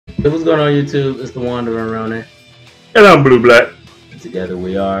Hey, what's going on YouTube? It's the Wanderer Ronin. And I'm Blue Black. And together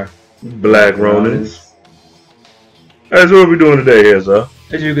we are Black Ronins. That's what we're doing today here, sir.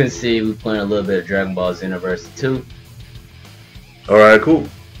 As you can see, we're playing a little bit of Dragon Ball Xenoverse 2. Alright, cool.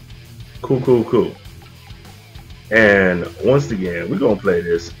 Cool. And once again, we're gonna play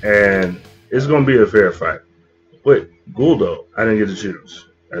this and it's gonna be a fair fight. Wait, Guldo, I didn't get to choose.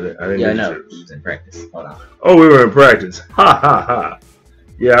 I didn't get to choose. We was in practice. Hold on. Oh, we were in practice. Ha ha ha.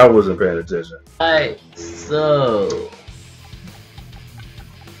 Yeah, I wasn't paying attention. Alright, so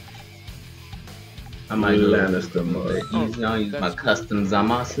I might go Lannister mode. I'll use my custom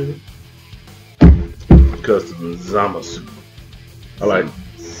Zamasu. Custom Zamasu. I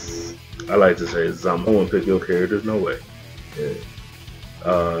like to say Zama. I won't pick your characters, no way. Yeah.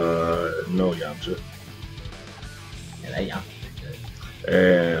 No Yamcha. Yeah, that Yamcha.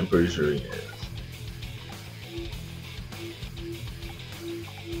 And I'm pretty sure he is.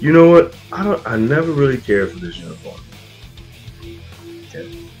 You know what? I never really cared for this uniform.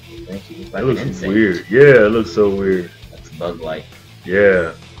 Thank you. It looks weird. Yeah, it looks so weird. That's bug-like.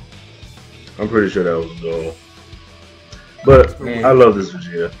 Yeah. I'm pretty sure that was a goal. But I love this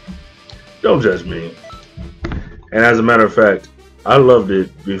Vegeta. Don't judge me. And as a matter of fact, I loved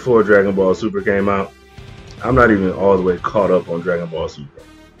it before Dragon Ball Super came out. I'm not even all the way caught up on Dragon Ball Super.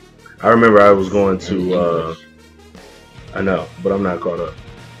 I remember I was going to, I know, but I'm not caught up.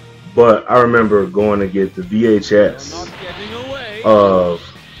 But I remember going to get the VHS of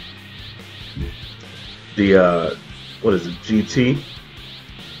the, what is it, GT?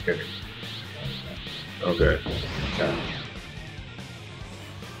 Okay.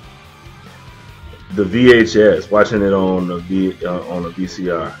 The VHS, watching it on the on a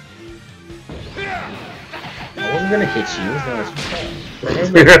VCR. I wasn't gonna hit you. I was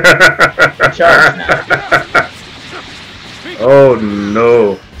gonna charge now. Oh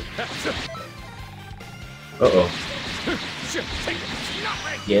no. Uh-oh.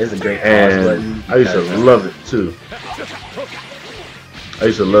 Yeah, it's a great pause And button. I used to love it too. I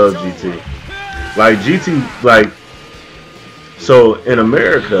used to love GT. Like GT, like, so in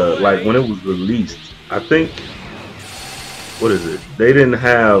America, like when it was released, I think, what is it? They didn't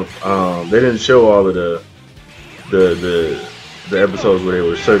have, they didn't show all of the episodes where they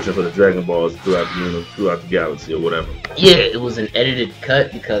were searching for the Dragon Balls throughout the galaxy or whatever. Yeah, it was an edited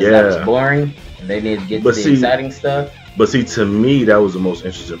cut because that was boring, and they needed to get to the exciting stuff. But see, to me, that was the most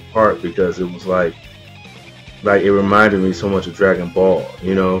interesting part because it was like it reminded me so much of Dragon Ball,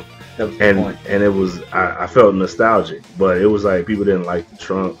 you know. And it was, I felt nostalgic, but it was like people didn't like the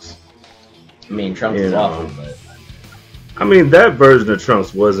Trunks. I mean, Trunks is awful, but I mean that version of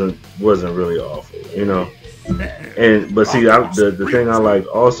Trunks wasn't really awful, you know. And but see, the thing I liked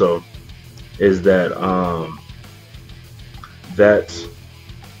also is that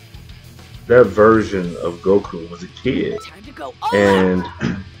that version of Goku was a kid, and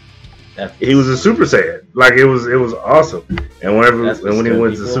he was a Super Saiyan. Like it was awesome. And when he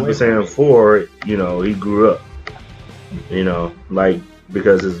went to Super Saiyan 4, you know, he grew up. You know, like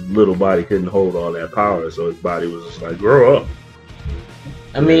because his little body couldn't hold all that power, so his body was just like, grow up.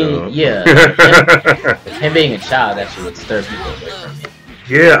 I mean, yeah, him being a child actually would stir people away from me.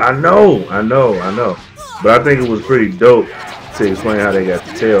 Yeah, I know. But I think it was pretty dope to explain how they got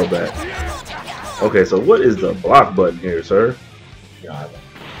the tail back. Okay, so what is the block button here, sir? I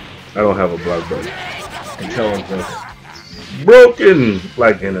don't have a block button. Control is broken. Broken!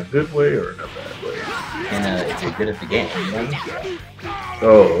 Like in a good way or in a bad way? And if you're good at the game, you know?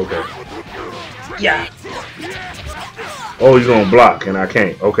 Oh, okay. Yeah. Oh, you're gonna block and I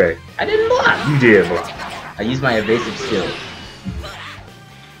can't. Okay. I didn't block. You did block. I used my evasive skill.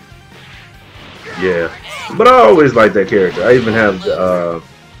 Yeah. But I always liked that character. I even have the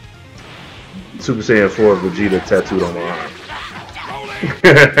Super Saiyan 4 Vegeta tattooed on my arm.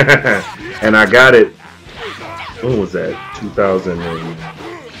 And I got it, when was that? 2000 and,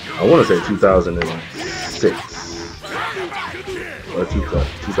 I want to say 2006 or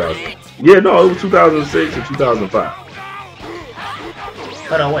 2000. Yeah, no, it was 2006 or 2005.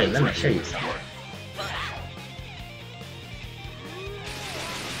 Hold on, wait, let me show you something.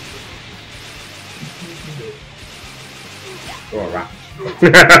 Throw a rock.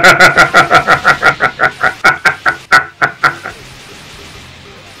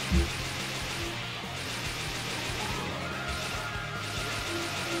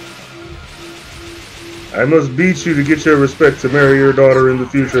 I must beat you to get your respect to marry your daughter in the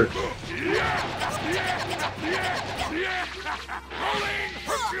future.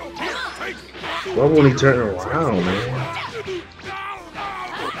 Why won't he turn around, man?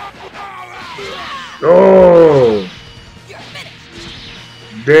 Oh!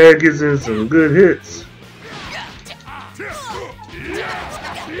 Dad gets in some good hits.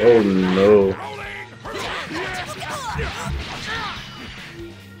 Oh no.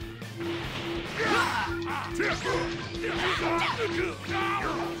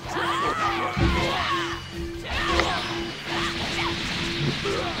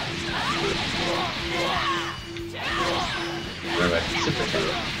 Super Hero,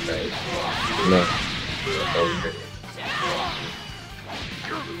 right? No.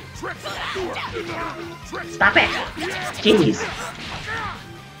 Stop it! Jeez.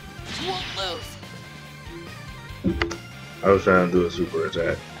 I was trying to do a super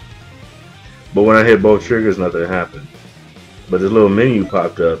attack. But when I hit both triggers, nothing happened. But this little menu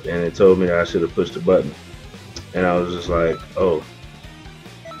popped up and it told me I should have pushed the button. And I was just like, oh,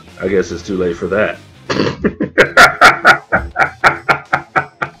 I guess it's too late for that.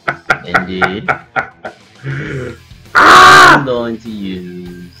 Indeed. I'm going to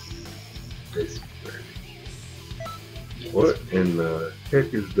use this word. Yes. What in the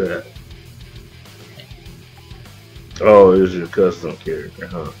heck is that? Oh, it's your custom character,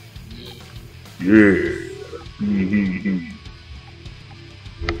 huh? Yeah.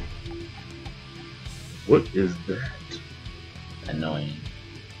 What is that? Annoying.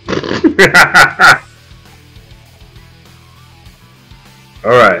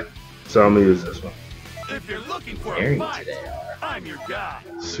 Alright, so I'm gonna use this one. If you're looking for Very a fight, today are. I'm your guy.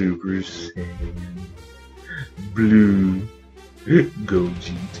 Super Saiyan Blue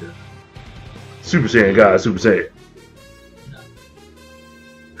Gogeta. Super Saiyan God, Super Saiyan.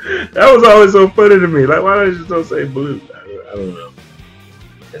 That was always so funny to me. Like, why don't you just don't say blue? I don't know.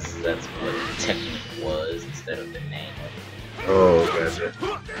 That's what it technically was instead of the name. Oh, gotcha.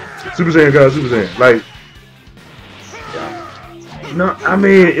 Super Saiyan God, Super Saiyan. Like, no, I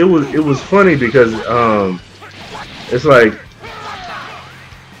mean it was funny because it's like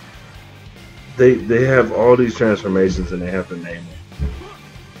they have all these transformations and they have to name them.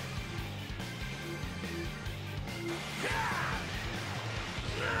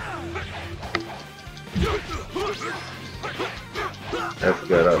 I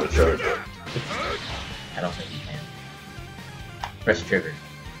forgot how to charge it. I don't think you can. Press trigger.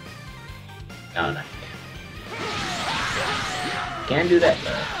 No, no. Can't do that,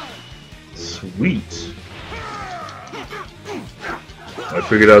 though. Sweet. I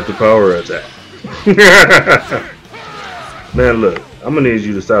figured out the power attack. Man, look, I'm gonna need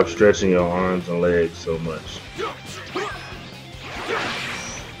you to stop stretching your arms and legs so much.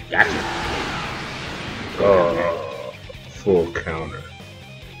 Gotcha. Oh, full counter.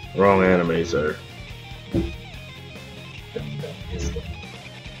 Wrong anime, sir.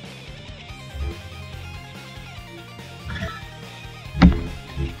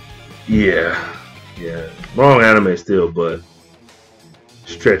 Yeah. Wrong anime still, but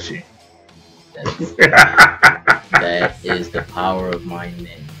stretchy. That is the power of my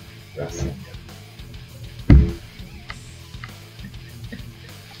name, wrestling.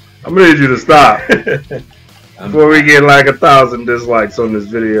 I'm gonna need you to stop before we get like 1,000 dislikes on this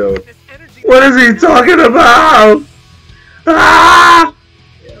video. What is he talking about? Ah!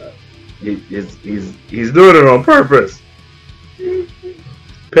 He's doing it on purpose.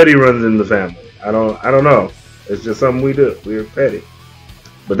 Petty runs in the family. I don't know. It's just something we do. We're petty.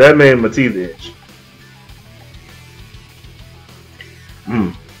 But that made my teeth itch.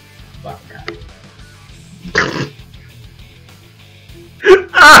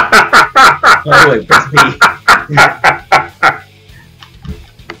 Oh wait, press B.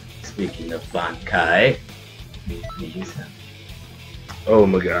 Speaking of Bankai, use him. Oh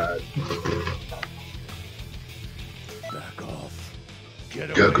my god. Back off. Get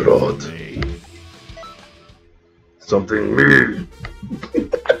Kakarot. from me. Something new.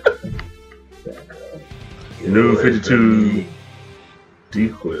 New 52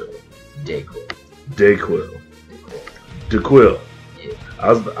 Dequill. Dayquil. Dequill. Yeah.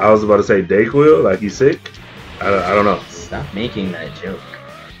 I was about to say Dayquil, like he's sick. I don't know. Stop making that joke.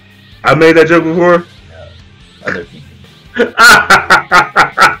 I made that joke before. No, other people. That's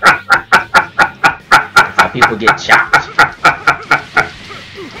how people get chopped.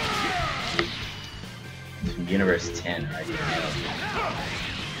 From Universe 10, right?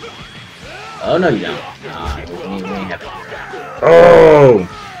 Oh no, you don't. Nah, we ain't have it. Oh,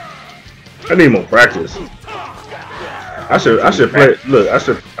 I need more practice. I should play. Look,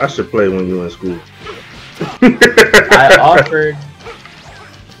 I should play when you're in school.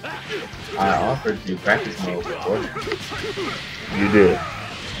 I offered to practice mode before. You did.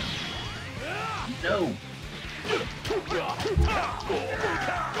 No.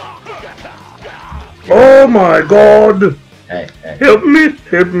 Oh my god! Hey, hey. Help me,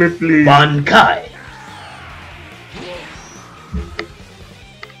 please. Bankai.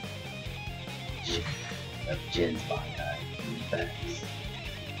 Shit. That's Jin's Bankai. Facts.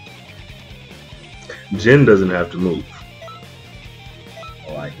 Jin doesn't have to move.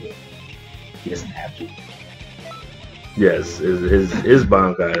 Oh, I do. He doesn't have to. Yes, his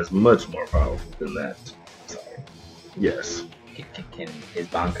Bankai is much more powerful than that. Sorry. Yes. Can his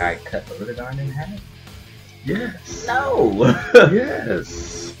Bankai cut the Ronins in half? Yes. No!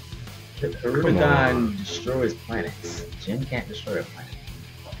 Yes. Ronins destroys planets. Jin can't destroy a planet.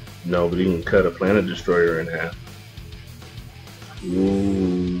 No, but he can cut a planet destroyer in half.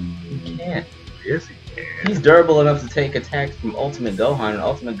 Ooh. He can't. Yes, he can. He's durable enough to take attacks from Ultimate Gohan, and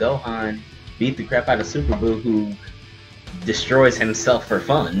Ultimate Gohan beat the crap out of Super Buu, who destroys himself for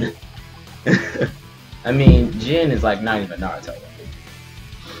fun. I mean, Jin is like not even Naruto.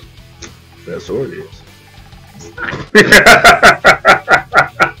 That sword is. Leave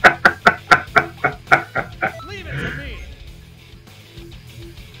it to me.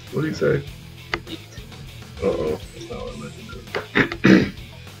 What did he say? Uh-oh. That's not what I meant to do.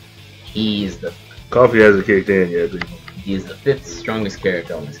 He's the Coffee hasn't kicked in yet, people. He is the 5th strongest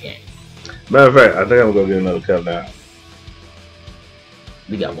character on this game. Matter of fact, I think I'm gonna go get another cup now.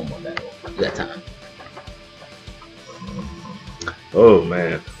 We got one more battle. We got time. Oh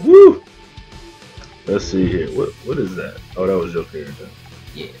man. Woo! Let's see here. What is that? Oh, that was your character.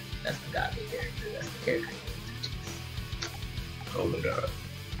 Yeah, that's the godly character. That's the character. Oh my god.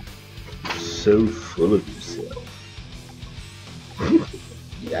 So full of yourself.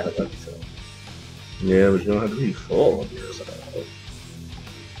 You gotta love yourself. Yeah, but you don't have to be full of yourself.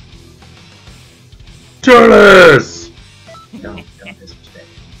 Turles! Don't disrespect.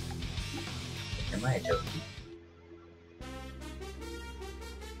 Am I a joke?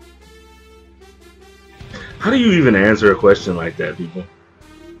 How do you even answer a question like that, people?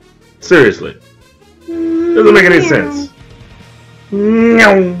 Seriously. Doesn't make any sense.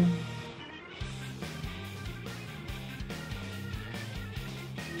 No.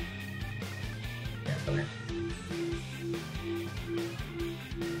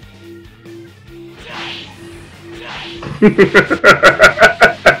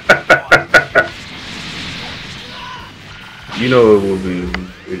 You know it would be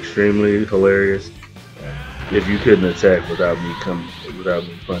extremely hilarious if you couldn't attack without me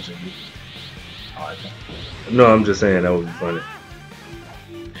punching you. Oh, I can't. No, I'm just saying that would be funny.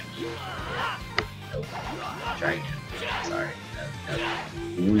 Nope. Try again. Sorry.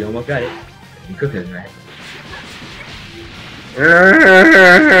 No. Ooh, you almost got it. You cooking, right?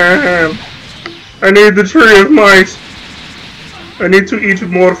 I need the tree of might. I need to eat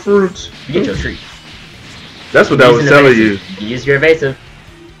more fruit. You get your treat. That's what that was telling you. Use your evasive.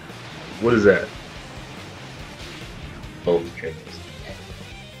 What is that? Both triggers.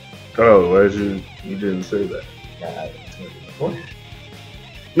 Oh, why did you didn't say that? What?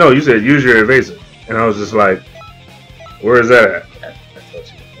 No, you said use your evasive. And I was just like, where is that at? That's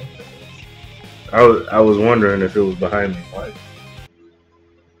what you I was wondering if it was behind me. Why?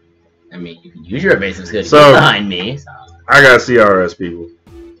 I mean, you can use your evasive skills So- behind me. So. I got CRS, people.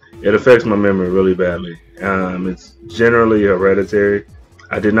 It affects my memory really badly. It's generally hereditary.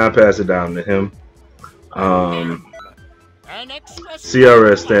 I did not pass it down to him.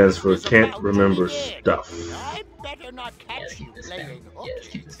 CRS stands for can't remember stuff. Let's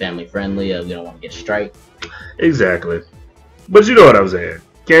keep this family friendly. We don't want to get strike. Exactly. But you know what I'm saying.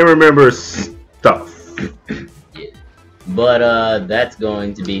 Can't remember stuff. Yeah. But that's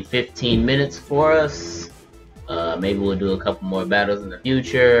going to be 15 minutes for us. Maybe we'll do a couple more battles in the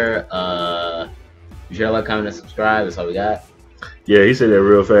future. Be sure to like, comment, and subscribe. That's all we got. Yeah, he said that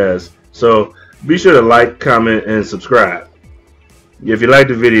real fast. So be sure to like, comment, and subscribe. If you like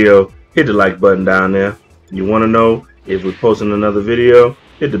the video, hit the like button down there. You want to know if we're posting another video,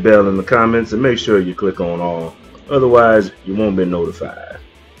 hit the bell in the comments and make sure you click on all. Otherwise, you won't be notified.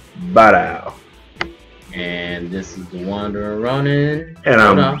 Bye now. And this is the Wandering Ronin. And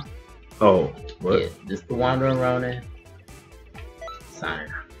Hold I'm... on. Oh, what? Yeah, this is the Wandering Ronin. Signing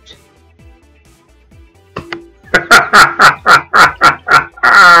out.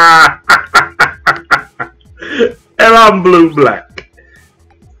 And I'm blue black.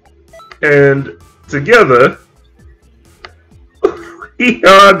 And together we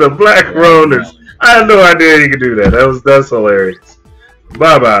are the Black Ronins. I had no idea you could do that. That's hilarious.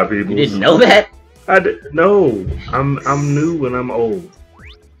 Bye bye, people. You didn't know that? I did. No, I'm new and I'm old,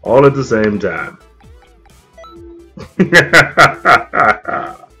 all at the same time.